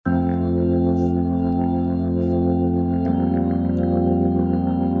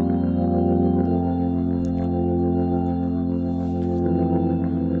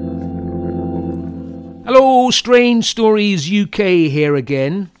Hello, Strange Stories UK here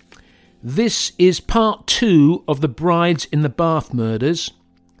again. This is part 2 of The Brides in the Bath Murders,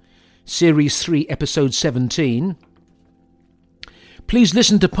 Series 3, Episode 17. Please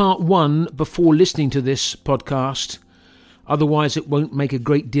listen to part 1 before listening to this podcast, otherwise it won't make a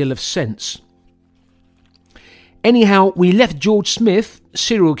great deal of sense. Anyhow, we left George Smith,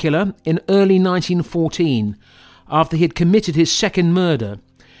 serial killer, in early 1914 after he had committed his second murder,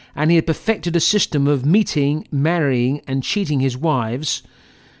 and he had perfected a system of meeting, marrying and cheating his wives,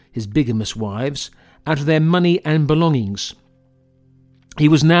 his bigamous wives, out of their money and belongings. He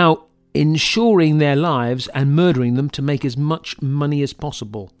was now insuring their lives and murdering them to make as much money as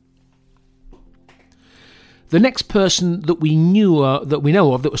possible. The next person that we know of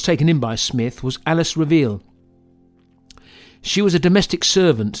that was taken in by Smith was Alice Reville. She was a domestic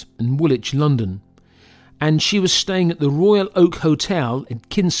servant in Woolwich, London, and she was staying at the Royal Oak Hotel in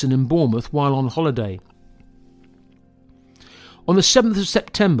Kinston in Bournemouth while on holiday. On the 7th of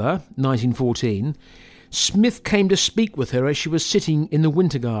September 1914, Smith came to speak with her as she was sitting in the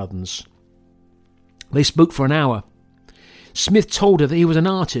Winter Gardens. They spoke for an hour. Smith told her that he was an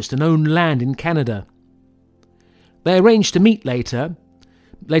artist and owned land in Canada. They arranged to meet later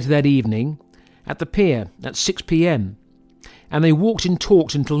that evening, at the pier at 6 p.m, and they walked and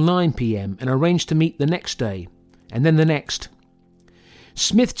talked until 9 p.m. and arranged to meet the next day, and then the next.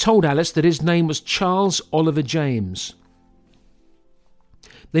 Smith told Alice that his name was Charles Oliver James.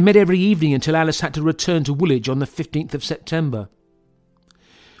 They met every evening until Alice had to return to Woolwich on the 15th of September.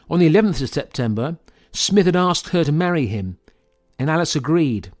 On the 11th of September, Smith had asked her to marry him, and Alice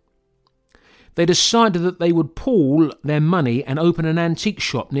agreed. They decided that they would pool their money and open an antique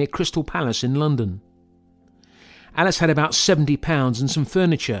shop near Crystal Palace in London. Alice had about £70 and some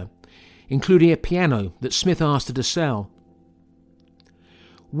furniture, including a piano that Smith asked her to sell.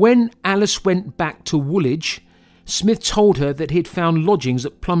 When Alice went back to Woolwich, Smith told her that he had found lodgings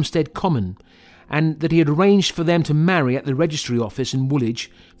at Plumstead Common and that he had arranged for them to marry at the registry office in Woolwich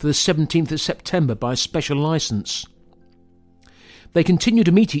for the 17th of September by special licence. They continued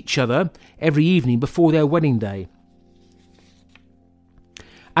to meet each other every evening before their wedding day.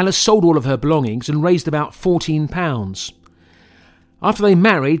 Alice sold all of her belongings and raised about £14. After they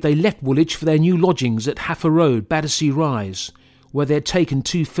married, they left Woolwich for their new lodgings at Haffer Road, Battersea Rise, where they had taken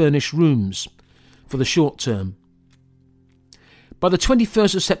 2 furnished rooms for the short term. By the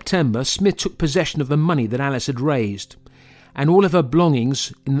 21st of September, Smith took possession of the money that Alice had raised and all of her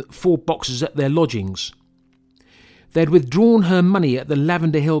belongings in 4 boxes at their lodgings. They had withdrawn her money at the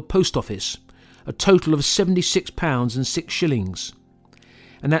Lavender Hill Post Office, a total of £76 and 6 shillings.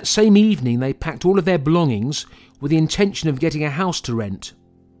 And that same evening they packed all of their belongings with the intention of getting a house to rent.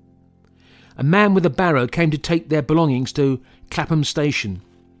 A man with a barrow came to take their belongings to Clapham Station.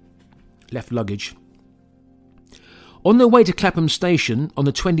 Left luggage. On their way to Clapham Station on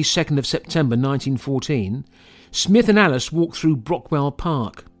the 22nd of September 1914, Smith and Alice walked through Brockwell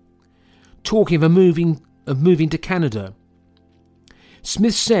Park, talking of moving to Canada.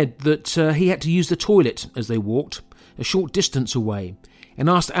 Smith said that he had to use the toilet as they walked, a short distance away, and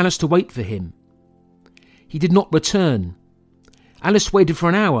asked Alice to wait for him. He did not return. Alice waited for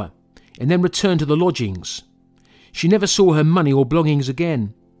an hour and then returned to the lodgings. She never saw her money or belongings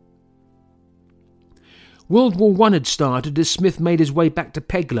again. World War I had started as Smith made his way back to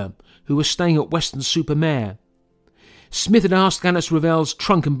Pegler, who was staying at Weston-super-Mare. Smith had asked Alice Revelle's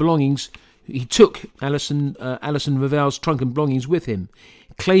trunk and belongings. He took Alison Revelle's trunk and belongings with him,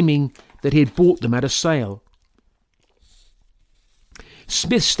 claiming that he had bought them at a sale.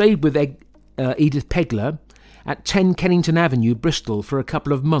 Smith stayed with Edith Pegler at 10 Kennington Avenue, Bristol, for a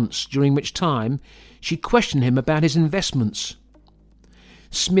couple of months, during which time she questioned him about his investments.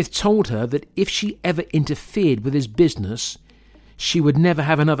 Smith told her that if she ever interfered with his business, she would never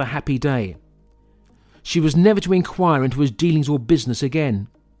have another happy day. She was never to inquire into his dealings or business again.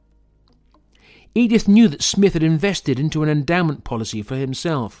 Edith knew that Smith had invested into an endowment policy for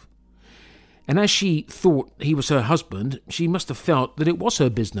himself, and as she thought he was her husband, she must have felt that it was her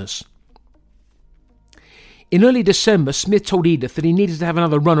business. In early December, Smith told Edith that he needed to have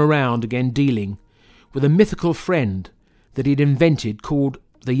another run around again dealing with a mythical friend that he had invented called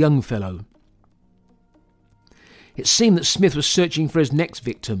the Young Fellow. It seemed that Smith was searching for his next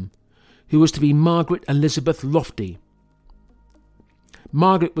victim, who was to be Margaret Elizabeth Lofty.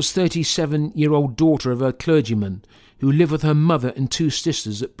 Margaret was 37-year-old daughter of a clergyman who lived with her mother and 2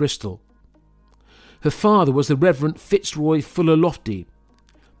 sisters at Bristol. Her father was the Reverend Fitzroy Fuller Lofty.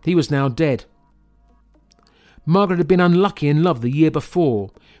 He was now dead. Margaret had been unlucky in love the year before,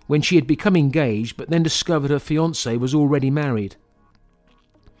 when she had become engaged but then discovered her fiancé was already married.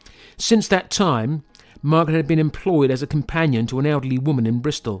 Since that time, Margaret had been employed as a companion to an elderly woman in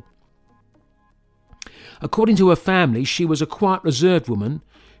Bristol. According to her family, she was a quiet, reserved woman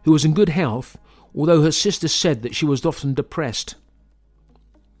who was in good health, although her sister said that she was often depressed.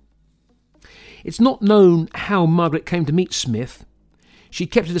 It's not known how Margaret came to meet Smith. She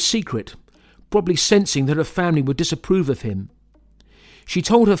kept it a secret, probably sensing that her family would disapprove of him. She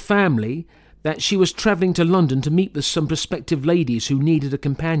told her family that she was travelling to London to meet with some prospective ladies who needed a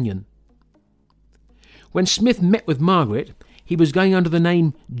companion. When Smith met with Margaret, he was going under the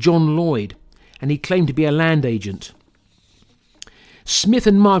name John Lloyd, and he claimed to be a land agent. Smith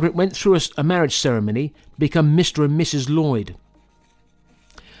and Margaret went through a marriage ceremony to become Mr. and Mrs. Lloyd.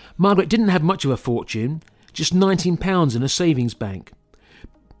 Margaret didn't have much of a fortune, just £19 in a savings bank.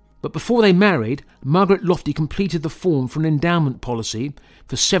 But before they married, Margaret Lofty completed the form for an endowment policy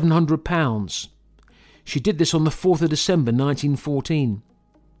for £700. She did this on the 4th of December 1914.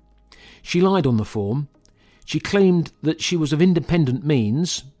 She lied on the form. She claimed that she was of independent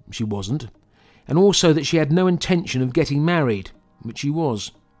means, she wasn't, and also that she had no intention of getting married, which she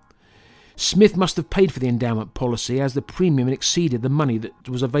was. Smith must have paid for the endowment policy as the premium exceeded the money that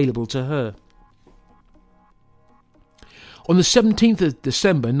was available to her. On the 17th of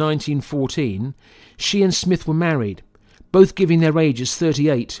December 1914, she and Smith were married, both giving their ages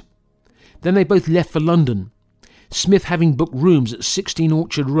 38. Then they both left for London, Smith having booked rooms at 16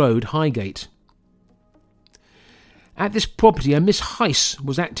 Orchard Road, Highgate. At this property, a Miss Heiss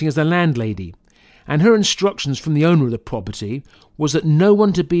was acting as the landlady, and her instructions from the owner of the property was that no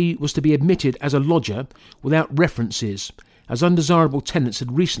one was to be admitted as a lodger without references, as undesirable tenants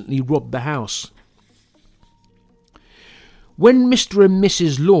had recently robbed the house. When Mr. and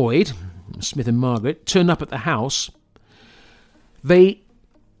Mrs. Lloyd, Smith and Margaret, turned up at the house,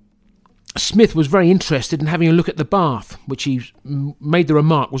 Smith was very interested in having a look at the bath, which he made the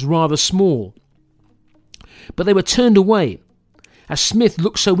remark was rather small. But they were turned away, as Smith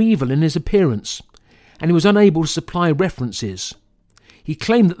looked so evil in his appearance, and he was unable to supply references. He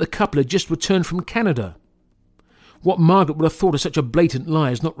claimed that the couple had just returned from Canada. What Margaret would have thought of such a blatant lie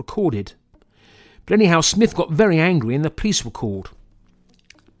is not recorded. But anyhow, Smith got very angry and the police were called.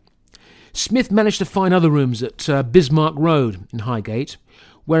 Smith managed to find other rooms at Bismarck Road in Highgate,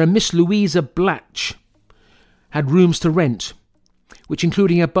 where a Miss Louisa Blatch had rooms to rent, which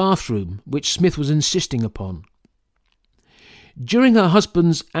including a bathroom, which Smith was insisting upon. During her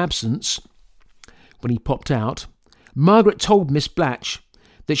husband's absence, when he popped out, Margaret told Miss Blatch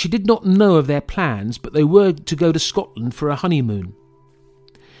that she did not know of their plans, but they were to go to Scotland for a honeymoon.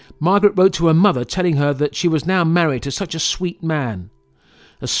 Margaret wrote to her mother telling her that she was now married to such a sweet man,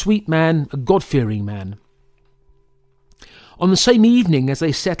 a God-fearing man. On the same evening as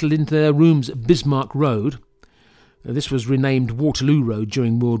they settled into their rooms at Bismarck Road, this was renamed Waterloo Road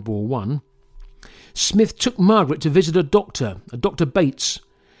during World War I, Smith took Margaret to visit a Dr. Bates,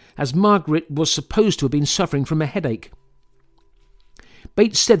 as Margaret was supposed to have been suffering from a headache.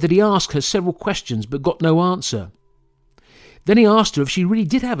 Bates said that he asked her several questions but got no answer. Then he asked her if she really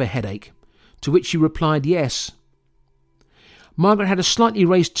did have a headache, to which she replied yes. Margaret had a slightly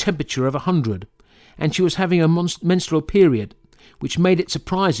raised temperature of 100, and she was having a menstrual period, which made it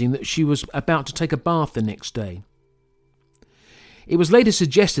surprising that she was about to take a bath the next day. It was later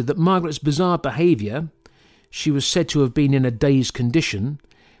suggested that Margaret's bizarre behaviour, she was said to have been in a dazed condition,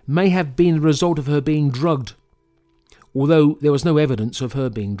 may have been the result of her being drugged, although there was no evidence of her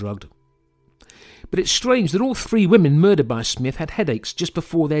being drugged. But it's strange that all three women murdered by Smith had headaches just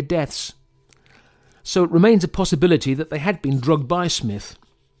before their deaths, so it remains a possibility that they had been drugged by Smith.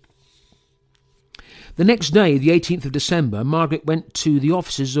 The next day, the 18th of December, Margaret went to the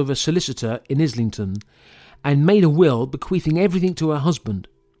offices of a solicitor in Islington and made a will bequeathing everything to her husband,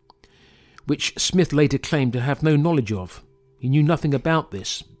 which Smith later claimed to have no knowledge of. He knew nothing about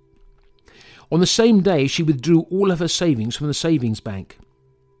this. On the same day, she withdrew all of her savings from the savings bank.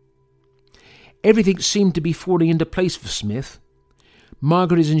 Everything seemed to be falling into place for Smith.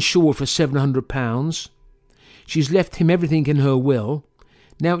 Margaret is insured for £700. She's left him everything in her will.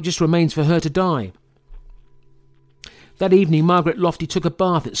 Now it just remains for her to die. That evening, Margaret Lofty took a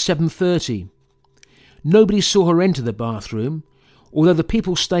bath at 7:30. Nobody saw her enter the bathroom, although the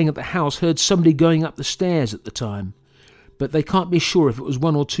people staying at the house heard somebody going up the stairs at the time, but they can't be sure if it was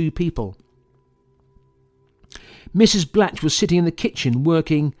one or two people. Mrs. Blatch was sitting in the kitchen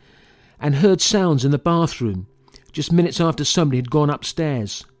working and heard sounds in the bathroom just minutes after somebody had gone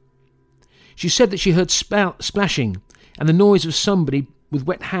upstairs. She said that she heard splashing and the noise of somebody with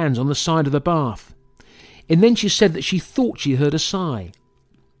wet hands on the side of the bath, and then she said that she thought she heard a sigh.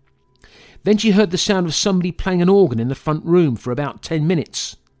 Then she heard the sound of somebody playing an organ in the front room for about 10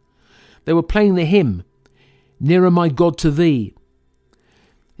 minutes. They were playing the hymn, Nearer, my God, to thee.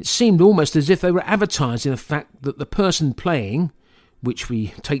 It seemed almost as if they were advertising the fact that the person playing, which we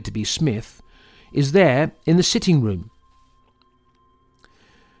take to be Smith, is there in the sitting room.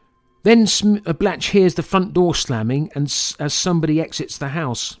 Then Blatch hears the front door slamming as somebody exits the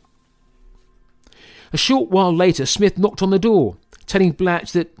house. A short while later, Smith knocked on the door, telling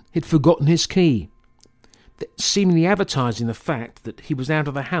Blatch that he'd forgotten his key, seemingly advertising the fact that he was out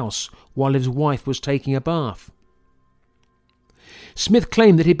of the house while his wife was taking a bath. Smith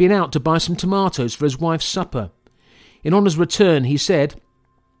claimed that he'd been out to buy some tomatoes for his wife's supper. On his return, he said,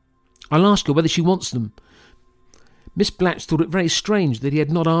 "I'll ask her whether she wants them." Miss Blatch thought it very strange that he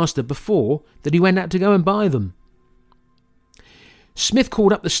had not asked her before that he went out to go and buy them. Smith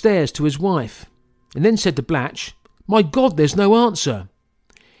called up the stairs to his wife and then said to Blatch, "My God, there's no answer."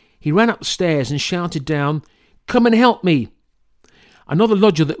 He ran upstairs and shouted down, "Come and help me." Another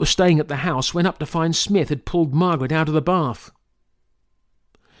lodger that was staying at the house went up to find Smith had pulled Margaret out of the bath.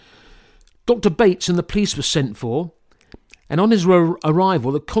 Dr. Bates and the police were sent for, and on his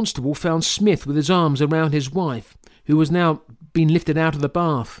arrival the constable found Smith with his arms around his wife, who was now being lifted out of the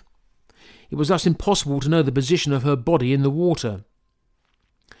bath. It was thus impossible to know the position of her body in the water,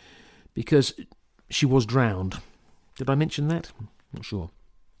 because she was drowned. Did I mention that? Not sure.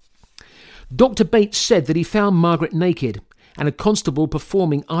 Dr. Bates said that he found Margaret naked and a constable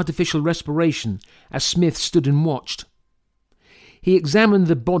performing artificial respiration as Smith stood and watched. He examined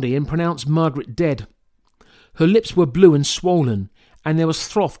the body and pronounced Margaret dead. Her lips were blue and swollen, and there was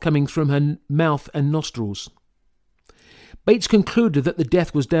froth coming from her mouth and nostrils. Bates concluded that the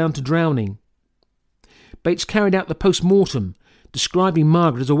death was down to drowning. Bates carried out the post-mortem, describing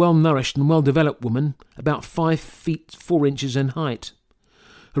Margaret as a well-nourished and well-developed woman, about 5 feet 4 inches in height.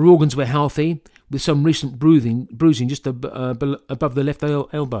 Her organs were healthy, with some recent bruising just above the left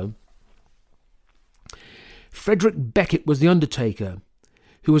elbow. Frederick Beckett was the undertaker,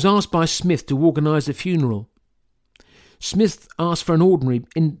 who was asked by Smith to organise the funeral. Smith asked for an ordinary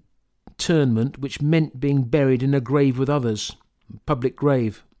interment, which meant being buried in a grave with others, a public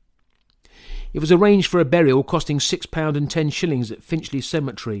grave. It was arranged for a burial costing £6 and 10 shillings at Finchley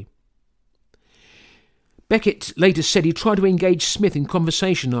Cemetery. Beckett later said he tried to engage Smith in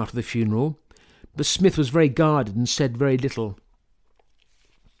conversation after the funeral, but Smith was very guarded and said very little.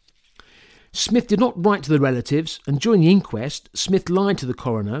 Smith did not write to the relatives, and during the inquest, Smith lied to the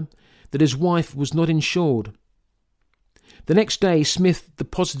coroner that his wife was not insured. The next day, Smith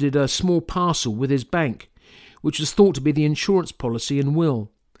deposited a small parcel with his bank, which was thought to be the insurance policy and will,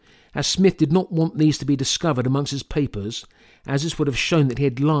 as Smith did not want these to be discovered amongst his papers, as this would have shown that he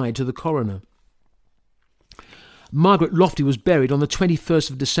had lied to the coroner. Margaret Lofty was buried on the 21st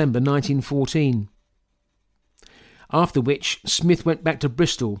of December 1914, after which Smith went back to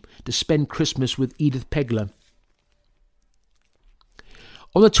Bristol to spend Christmas with Edith Pegler.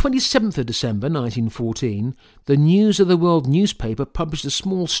 On the 27th of December 1914, the News of the World newspaper published a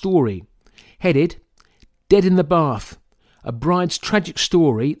small story, headed "Dead in the Bath, a bride's tragic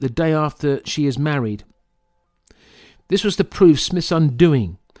story the day after she is married." This was to prove Smith's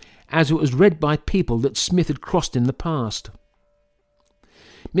undoing, as it was read by people that Smith had crossed in the past.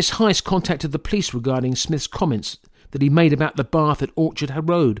 Miss Heiss contacted the police regarding Smith's comments that he made about the bath at Orchard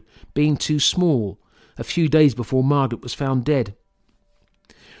Road being too small, a few days before Margaret was found dead.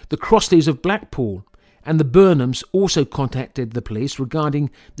 The Crossleys of Blackpool and the Burnhams also contacted the police regarding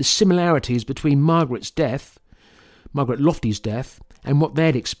the similarities between Margaret Lofty's death, and what they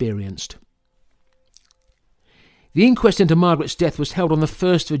had experienced. The inquest into Margaret's death was held on the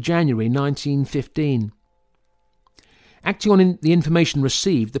 1st of January 1915. Acting on the information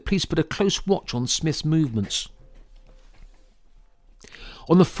received, the police put a close watch on Smith's movements.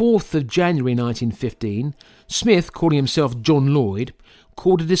 On the 4th of January 1915, Smith, calling himself John Lloyd,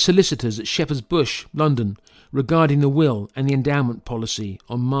 called at his solicitors at Shepherd's Bush, London, regarding the will and the endowment policy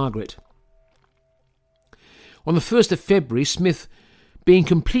on Margaret. On the 1st of February, Smith, being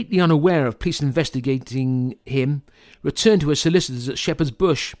completely unaware of police investigating him, returned to his solicitors at Shepherd's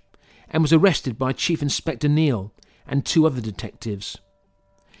Bush and was arrested by Chief Inspector Neal and 2 other detectives.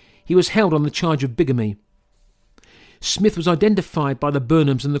 He was held on the charge of bigamy. Smith was identified by the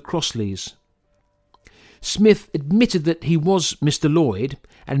Burnhams and the Crossleys. Smith admitted that he was Mr. Lloyd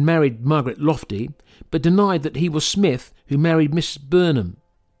and married Margaret Lofty, but denied that he was Smith who married Miss Burnham.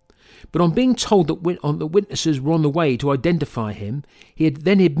 But on being told that the witnesses were on the way to identify him, he had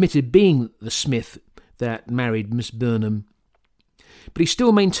then admitted being the Smith that married Miss Burnham. But he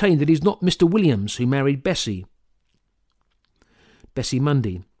still maintained that he's not Mr. Williams who married Bessie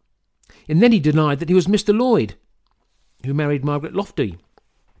Mundy. And then he denied that he was Mr. Lloyd who married Margaret Lofty.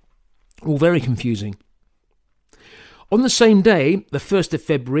 All very confusing. On the same day, the 1st of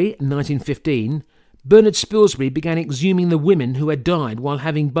February 1915, Bernard Spilsbury began exhuming the women who had died while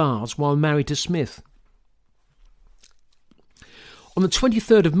having baths while married to Smith. On the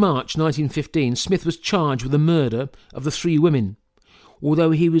 23rd of March 1915, Smith was charged with the murder of the 3 women,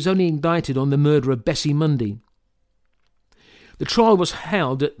 although he was only indicted on the murder of Bessie Mundy. The trial was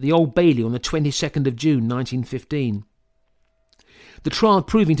held at the Old Bailey on the 22nd of June 1915. The trial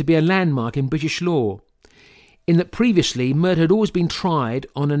proving to be a landmark in British law, in that previously murder had always been tried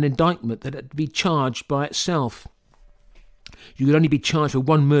on an indictment that had to be charged by itself. You could only be charged for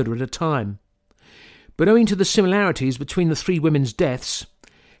one murder at a time. But owing to the similarities between the 3 women's deaths,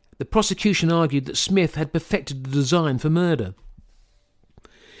 the prosecution argued that Smith had perfected the design for murder.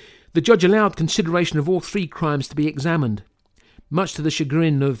 The judge allowed consideration of all 3 crimes to be examined, much to the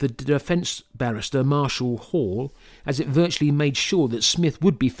chagrin of the defence barrister Marshall Hall, as it virtually made sure that Smith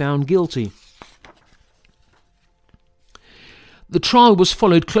would be found guilty. The trial was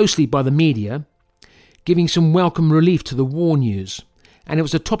followed closely by the media, giving some welcome relief to the war news, and it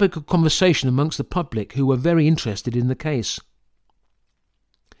was a topic of conversation amongst the public who were very interested in the case.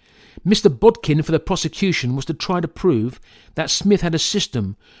 Mr. Bodkin for the prosecution was to try to prove that Smith had a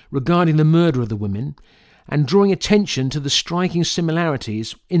system regarding the murder of the women and drawing attention to the striking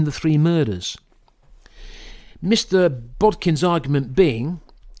similarities in the 3 murders. Mr. Bodkin's argument being,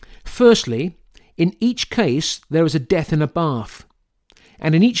 firstly, in each case there was a death in a bath,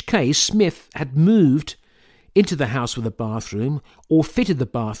 and in each case Smith had moved into the house with a bathroom or fitted the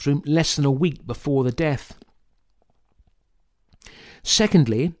bathroom less than a week before the death.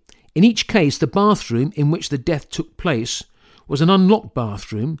 Secondly, in each case the bathroom in which the death took place was an unlocked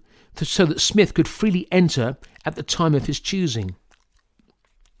bathroom so that Smith could freely enter at the time of his choosing.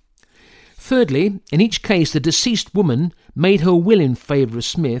 Thirdly, in each case the deceased woman made her will in favour of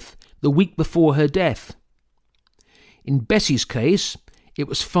Smith the week before her death. In Bessie's case, it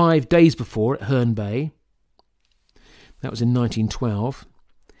was 5 days before at Herne Bay. That was in 1912.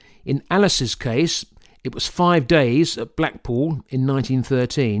 In Alice's case, it was 5 days at Blackpool in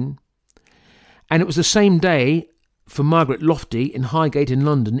 1913. And it was the same day for Margaret Lofty in Highgate in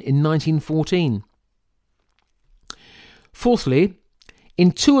London in 1914. Fourthly,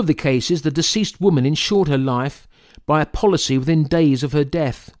 in 2 of the cases, the deceased woman ensured her life by a policy within days of her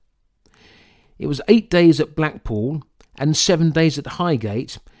death. It was 8 days at Blackpool and 7 days at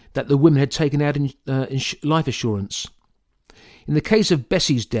Highgate that the women had taken out life assurance. In the case of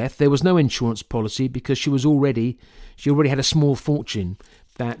Bessie's death, there was no insurance policy because she already had a small fortune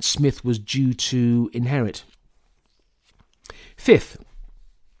that Smith was due to inherit. Fifth,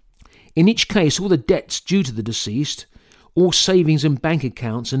 in each case, all the debts due to the deceased, all savings and bank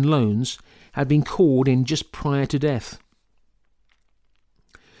accounts and loans, had been called in just prior to death,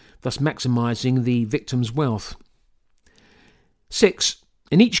 thus maximising the victim's wealth. 6.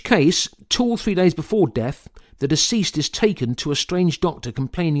 In each case, 2 or 3 days before death, the deceased is taken to a strange doctor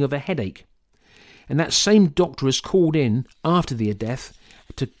complaining of a headache, and that same doctor is called in after the death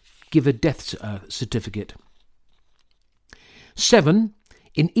to give a death certificate. 7.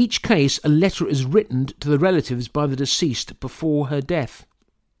 In each case, a letter is written to the relatives by the deceased before her death.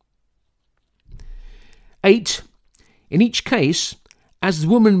 8. In each case, as the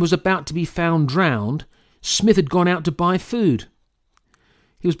woman was about to be found drowned, Smith had gone out to buy food.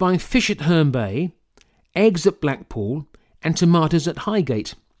 He was buying fish at Herne Bay, eggs at Blackpool, and tomatoes at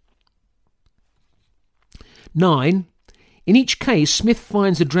Highgate. 9. In each case, Smith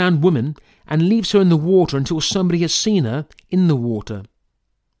finds the drowned woman and leaves her in the water until somebody has seen her in the water.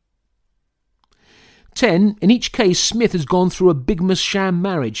 10. In each case, Smith has gone through a bigamous sham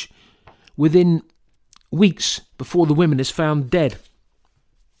marriage within weeks before the woman is found dead.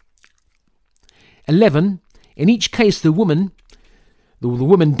 11. In each case, the woman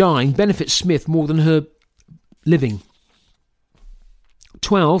dying benefits Smith more than her living.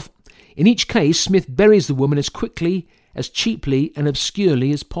 12. In each case, Smith buries the woman as quickly, as cheaply and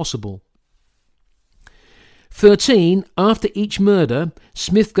obscurely as possible. 13. After each murder,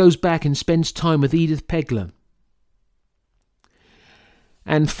 Smith goes back and spends time with Edith Pegler.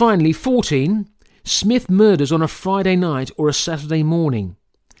 And finally, 14. Smith murders on a Friday night or a Saturday morning,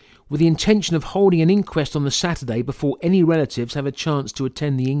 with the intention of holding an inquest on the Saturday before any relatives have a chance to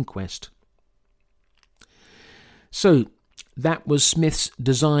attend the inquest. So, that was Smith's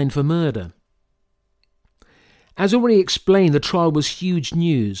design for murder. As already explained, the trial was huge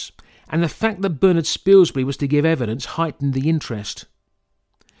news, and the fact that Bernard Spilsbury was to give evidence heightened the interest.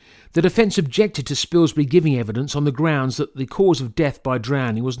 The defence objected to Spilsbury giving evidence on the grounds that the cause of death by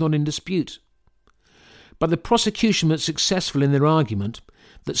drowning was not in dispute. But the prosecution was successful in their argument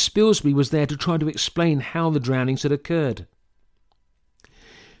that Spilsbury was there to try to explain how the drownings had occurred.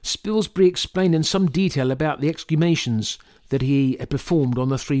 Spilsbury explained in some detail about the exhumations that he had performed on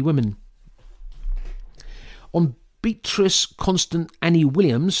the three women. On Beatrice Constant Annie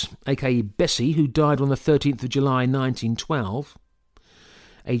Williams, aka Bessie, who died on the 13th of July 1912,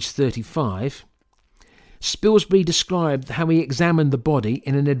 aged 35, Spilsbury described how he examined the body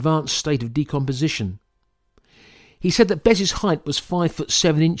in an advanced state of decomposition. He said that Bessie's height was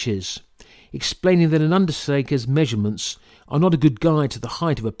 5'7", explaining that an undertaker's measurements are not a good guide to the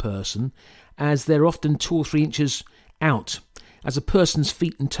height of a person, as they're often 2 or 3 inches out, as a person's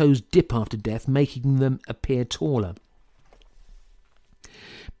feet and toes dip after death, making them appear taller.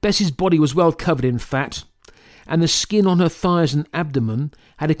 Bessie's body was well covered in fat, and the skin on her thighs and abdomen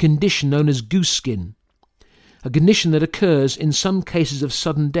had a condition known as goose skin, a condition that occurs in some cases of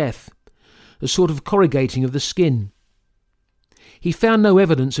sudden death, a sort of corrugating of the skin. He found no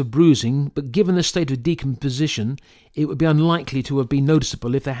evidence of bruising, but given the state of decomposition, it would be unlikely to have been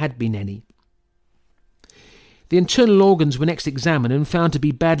noticeable if there had been any. The internal organs were next examined and found to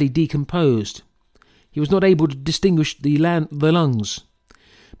be badly decomposed. He was not able to distinguish the lungs,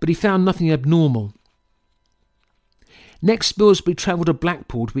 but he found nothing abnormal. Next, Spilsbury travelled to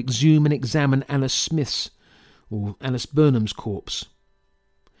Blackpool to exhume and examine Alice Burnham's corpse.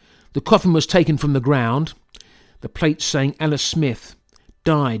 The coffin was taken from the ground, the plate saying Alice Smith,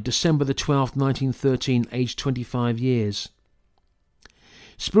 died December the 12th, 1913, aged 25 years.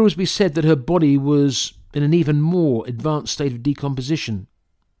 Spilsbury said that her body was in an even more advanced state of decomposition.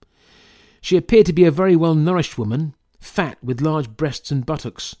 She appeared to be a very well-nourished woman, fat with large breasts and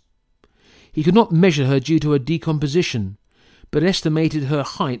buttocks. He could not measure her due to her decomposition, but estimated her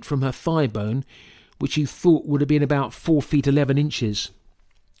height from her thigh bone, which he thought would have been about 4 feet 11 inches.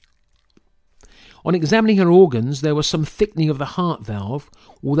 On examining her organs, there was some thickening of the heart valve,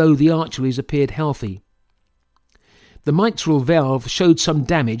 although the arteries appeared healthy. The mitral valve showed some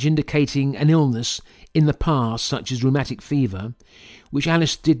damage, indicating an illness in the past, such as rheumatic fever, which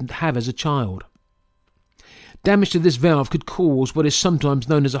Alice didn't have as a child. Damage to this valve could cause what is sometimes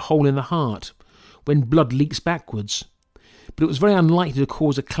known as a hole in the heart, when blood leaks backwards, but it was very unlikely to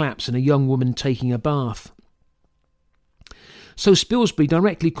cause a collapse in a young woman taking a bath. So Spilsbury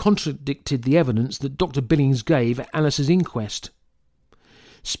directly contradicted the evidence that Dr. Billings gave at Alice's inquest.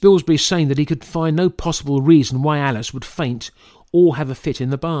 Spilsbury saying that he could find no possible reason why Alice would faint or have a fit in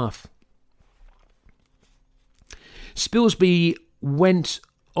the bath. Spilsbury went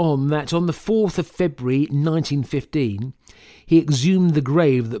on that on the 4th of February 1915 he exhumed the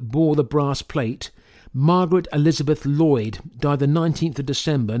grave that bore the brass plate Margaret Elizabeth Lloyd, died the 19th of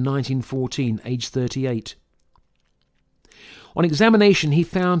December 1914, aged 38. On examination he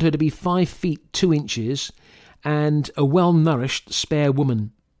found her to be 5 feet 2 inches and a well-nourished, spare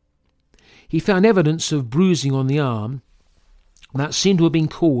woman. He found evidence of bruising on the arm that seemed to have been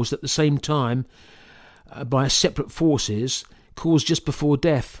caused at the same time by separate forces, caused just before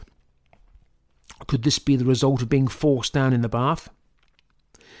death. Could this be the result of being forced down in the bath?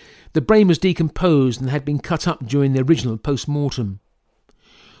 The brain was decomposed and had been cut up during the original post-mortem.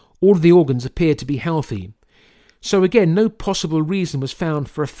 All of the organs appeared to be healthy, so again no possible reason was found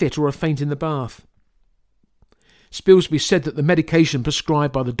for a fit or a faint in the bath. Spilsbury said that the medication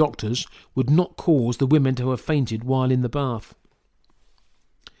prescribed by the doctors would not cause the women to have fainted while in the bath.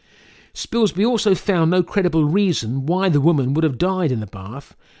 Spilsbury also found no credible reason why the woman would have died in the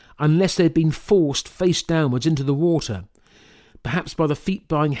bath unless they had been forced face downwards into the water, perhaps by the feet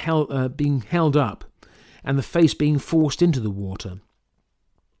being held up and the face being forced into the water.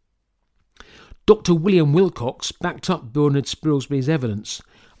 Dr. William Wilcox backed up Bernard Spilsbury's evidence,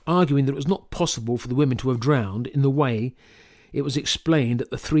 arguing that it was not possible for the women to have drowned in the way it was explained at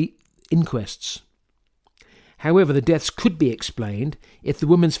the 3 inquests. However, the deaths could be explained if the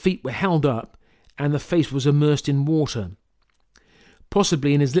woman's feet were held up and the face was immersed in water,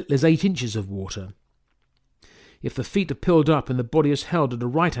 possibly in as little as 8 inches of water. If the feet are pulled up and the body is held at a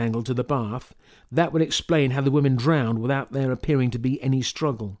right angle to the bath, that would explain how the women drowned without there appearing to be any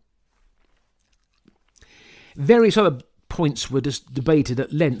struggle. Various other points were debated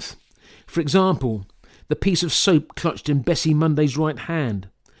at length. For example, the piece of soap clutched in Bessie Monday's right hand.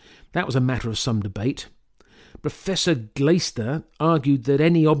 That was a matter of some debate. Professor Glaister argued that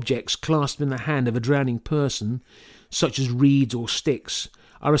any objects clasped in the hand of a drowning person, such as reeds or sticks,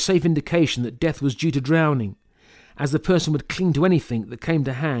 are a safe indication that death was due to drowning, as the person would cling to anything that came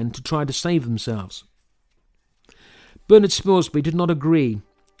to hand to try to save themselves. Bernard Spilsbury did not agree,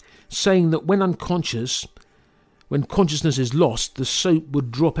 saying that when consciousness is lost, the soap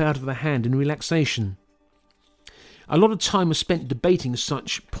would drop out of the hand in relaxation. A lot of time was spent debating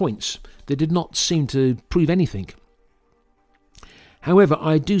such points that did not seem to prove anything. However,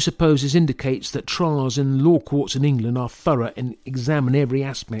 I do suppose this indicates that trials in law courts in England are thorough and examine every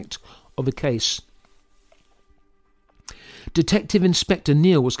aspect of a case. Detective Inspector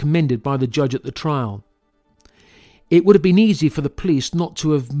Neal was commended by the judge at the trial. It would have been easy for the police not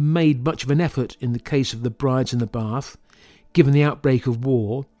to have made much of an effort in the case of the brides in the bath, given the outbreak of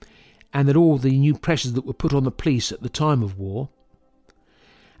war, and that all the new pressures that were put on the police at the time of war.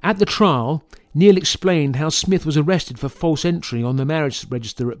 At the trial, Neal explained how Smith was arrested for false entry on the marriage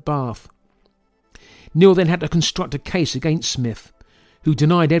register at Bath. Neal then had to construct a case against Smith, who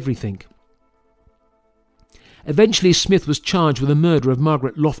denied everything. Eventually, Smith was charged with the murder of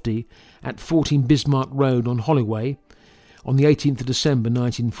Margaret Lofty at 14 Bismarck Road on Holloway on the 18th of December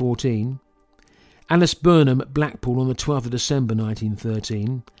 1914, Alice Burnham at Blackpool on the 12th of December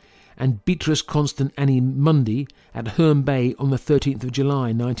 1913, and Beatrice Constant Annie Mundy at Herne Bay on the 13th of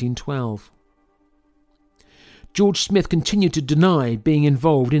July 1912. George Smith continued to deny being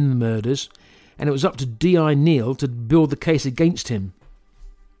involved in the murders, and it was up to D.I. Neal to build the case against him.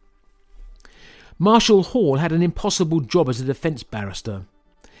 Marshall Hall had an impossible job as a defence barrister.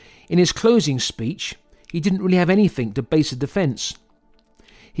 In his closing speech, he didn't really have anything to base a defence.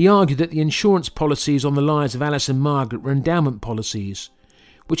 He argued that the insurance policies on the lives of Alice and Margaret were endowment policies,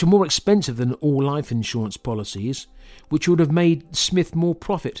 which are more expensive than all life insurance policies, which would have made Smith more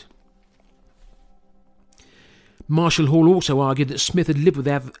profit. Marshall Hall also argued that Smith had lived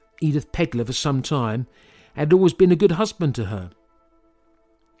with Edith Pegler for some time and had always been a good husband to her.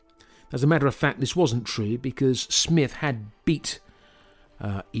 As a matter of fact, this wasn't true because Smith had beat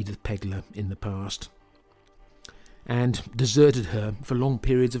Edith Pegler in the past and deserted her for long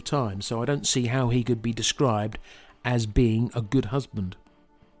periods of time, so I don't see how he could be described as being a good husband.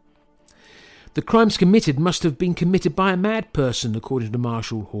 The crimes committed must have been committed by a mad person, according to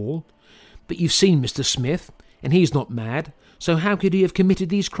Marshall Hall. But you've seen Mr. Smith, and he's not mad, so how could he have committed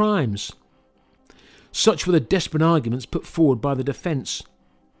these crimes? Such were the desperate arguments put forward by the defence.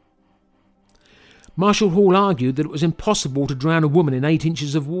 Marshall Hall argued that it was impossible to drown a woman in 8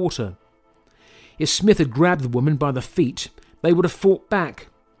 inches of water. If Smith had grabbed the woman by the feet, they would have fought back,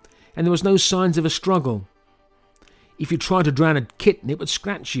 and there was no signs of a struggle. If you tried to drown a kitten, it would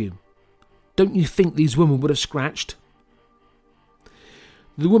scratch you. Don't you think these women would have scratched?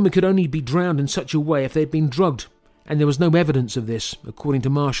 The woman could only be drowned in such a way if they had been drugged, and there was no evidence of this, according to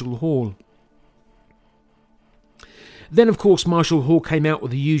Marshall Hall. Then, of course, Marshall Hall came out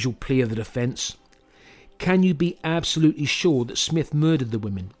with the usual plea of the defence. Can you be absolutely sure that Smith murdered the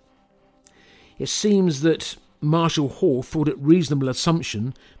women? It seems that Marshall Hall thought it reasonable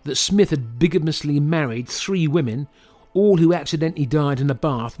assumption that Smith had bigamously married 3 women, all who accidentally died in a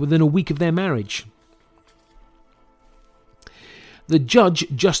bath within a week of their marriage. The judge,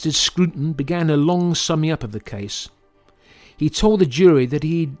 Justice Scruton, began a long summing up of the case. He told the jury that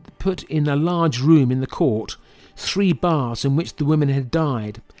he'd put in a large room in the court 3 baths in which the women had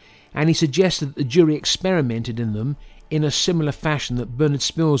died, and he suggested that the jury experimented in them in a similar fashion that Bernard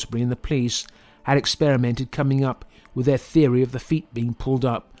Spilsbury and the police had experimented coming up with their theory of the feet being pulled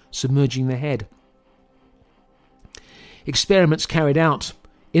up, submerging the head. Experiments carried out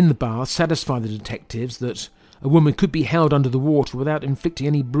in the bath satisfied the detectives that a woman could be held under the water without inflicting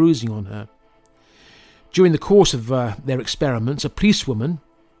any bruising on her. During the course of their experiments, a policewoman,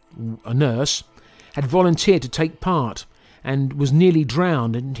 a nurse, had volunteered to take part and was nearly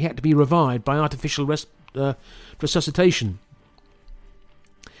drowned, and he had to be revived by artificial resuscitation.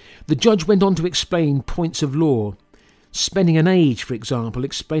 The judge went on to explain points of law, spending an age, for example,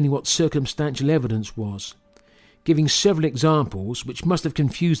 explaining what circumstantial evidence was, giving several examples which must have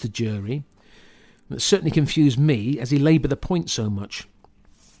confused the jury. It certainly confused me, as he laboured the point so much.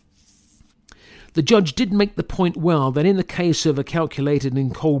 The judge did make the point well that in the case of a calculated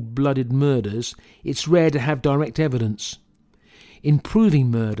and cold-blooded murders, it's rare to have direct evidence. In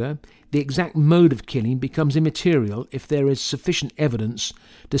proving murder, the exact mode of killing becomes immaterial if there is sufficient evidence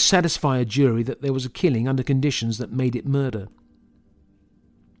to satisfy a jury that there was a killing under conditions that made it murder.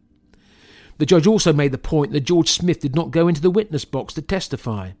 The judge also made the point that George Smith did not go into the witness box to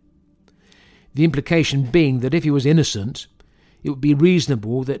testify. The implication being that if he was innocent, it would be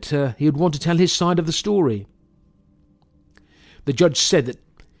reasonable that he would want to tell his side of the story. The judge said that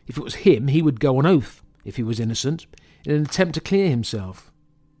if it was him, he would go on oath, if he was innocent, in an attempt to clear himself.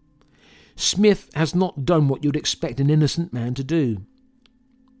 Smith has not done what you'd expect an innocent man to do.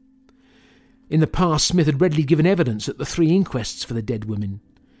 In the past, Smith had readily given evidence at the 3 inquests for the dead women.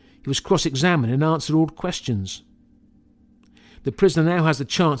 He was cross-examined and answered all questions. The prisoner now has the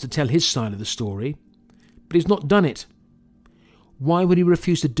chance to tell his side of the story, but he's not done it. Why would he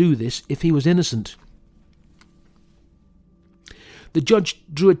refuse to do this if he was innocent? The judge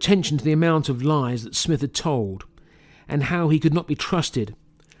drew attention to the amount of lies that Smith had told and how he could not be trusted,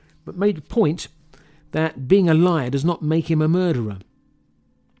 but made a point that being a liar does not make him a murderer.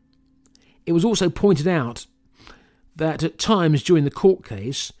 It was also pointed out that at times during the court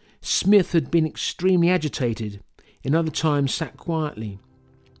case, Smith had been extremely agitated, in other times sat quietly.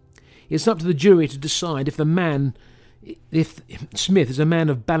 It's up to the jury to decide if Smith is a man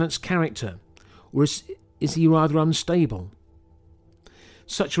of balanced character, or is he rather unstable.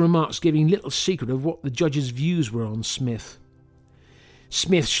 Such remarks giving little secret of what the judge's views were on Smith.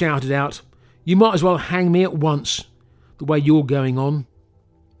 Smith shouted out, "You might as well hang me at once, the way you're going on."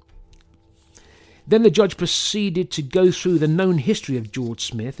 Then the judge proceeded to go through the known history of George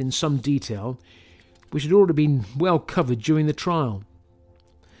Smith in some detail, which had already been well covered during the trial.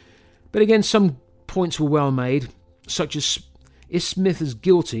 But again, some points were well made, such as if Smith is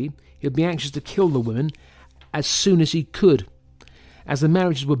guilty, he would be anxious to kill the women as soon as he could, as the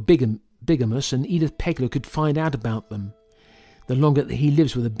marriages were bigamous and Edith Pegler could find out about them, the longer that he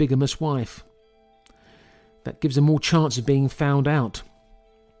lives with a bigamous wife. That gives him more chance of being found out.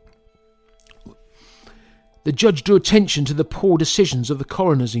 The judge drew attention to the poor decisions of the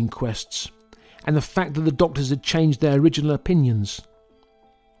coroner's inquests and the fact that the doctors had changed their original opinions.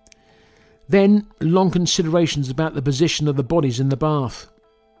 Then, long considerations about the position of the bodies in the bath.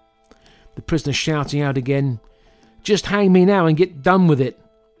 The prisoner shouting out again, "Just hang me now and get done with it."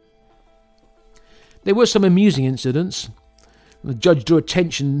 There were some amusing incidents the judge drew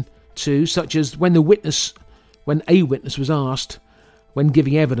attention to, such as when a witness was asked, when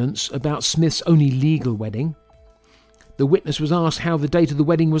giving evidence about Smith's only legal wedding, the witness was asked how the date of the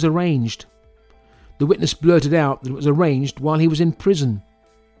wedding was arranged. The witness blurted out that it was arranged while he was in prison.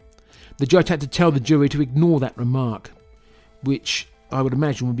 The judge had to tell the jury to ignore that remark, which I would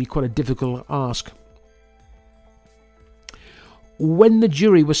imagine would be quite a difficult ask. When the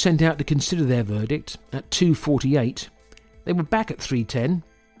jury was sent out to consider their verdict at 2:48, they were back at 3:10.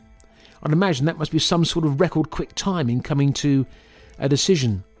 I'd imagine that must be some sort of record quick time in coming to a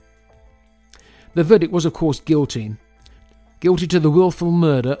decision. The verdict was, of course, guilty. Guilty to the willful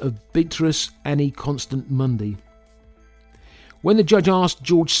murder of Beatrice Annie Constant Mundy. When the judge asked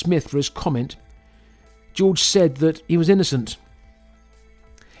George Smith for his comment, George said that he was innocent.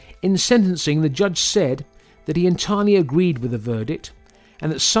 In sentencing, the judge said that he entirely agreed with the verdict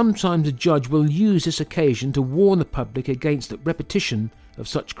and that sometimes a judge will use this occasion to warn the public against the repetition of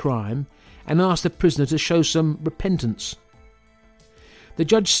such crime and ask the prisoner to show some repentance. The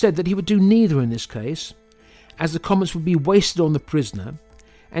judge said that he would do neither in this case, as the comments would be wasted on the prisoner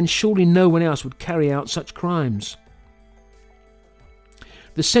and surely no one else would carry out such crimes.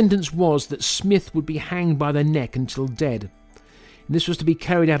 The sentence was that Smith would be hanged by the neck until dead, and this was to be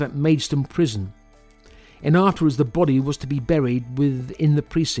carried out at Maidstone Prison, and afterwards the body was to be buried within the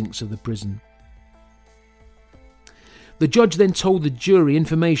precincts of the prison. The judge then told the jury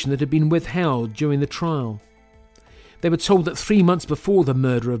information that had been withheld during the trial. They were told that 3 months before the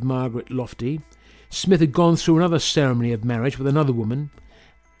murder of Margaret Lofty, Smith had gone through another ceremony of marriage with another woman,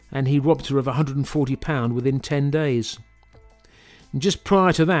 and he robbed her of £140 within 10 days. And just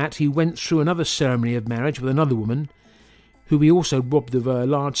prior to that, he went through another ceremony of marriage with another woman, who he also robbed of a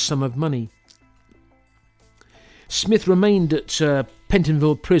large sum of money. Smith remained at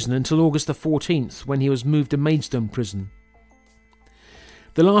Pentonville Prison until August the 14th, when he was moved to Maidstone Prison.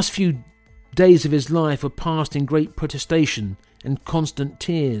 The last few days of his life were passed in great protestation and constant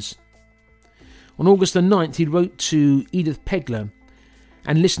tears. On August the 9th, he wrote to Edith Pegler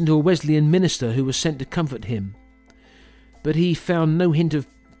and listened to a Wesleyan minister who was sent to comfort him. But he found no hint of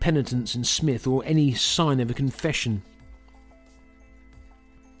penitence in Smith or any sign of a confession.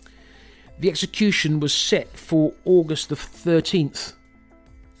 The execution was set for August the 13th.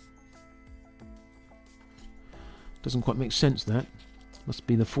 Doesn't quite make sense, that. Must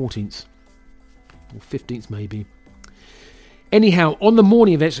be the 14th. Or 15th, maybe. Anyhow, on the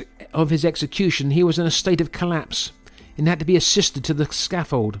morning of his execution, he was in a state of collapse and had to be assisted to the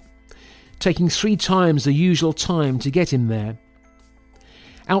scaffold, taking 3 times the usual time to get him there.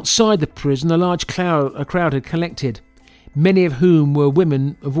 Outside the prison, a large crowd had collected, many of whom were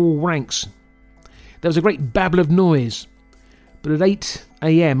women of all ranks. There was a great babble of noise, but at 8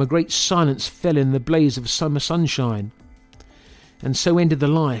 a.m. a great silence fell in the blaze of summer sunshine, and so ended the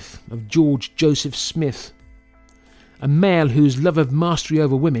life of George Joseph Smith, a male whose love of mastery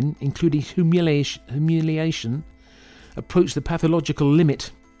over women, including humiliation, approached the pathological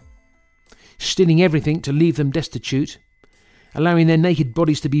limit, stealing everything to leave them destitute, allowing their naked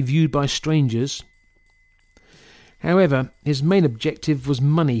bodies to be viewed by strangers, However, his main objective was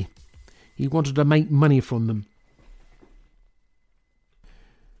money. He wanted to make money from them.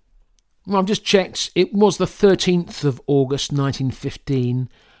 Well, I've just checked. It was the 13th of August 1915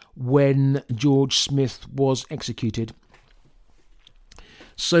 when George Smith was executed.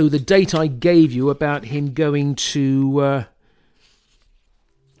 So the date I gave you about him going to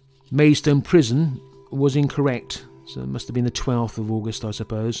Maidstone Prison was incorrect. So it must have been the 12th of August, I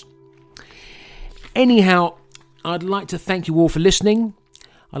suppose. Anyhow, I'd like to thank you all for listening.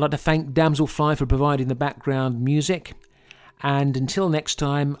 I'd like to thank Damsel5 for providing the background music. And until next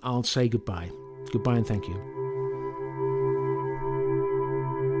time, I'll say goodbye. Goodbye and thank you.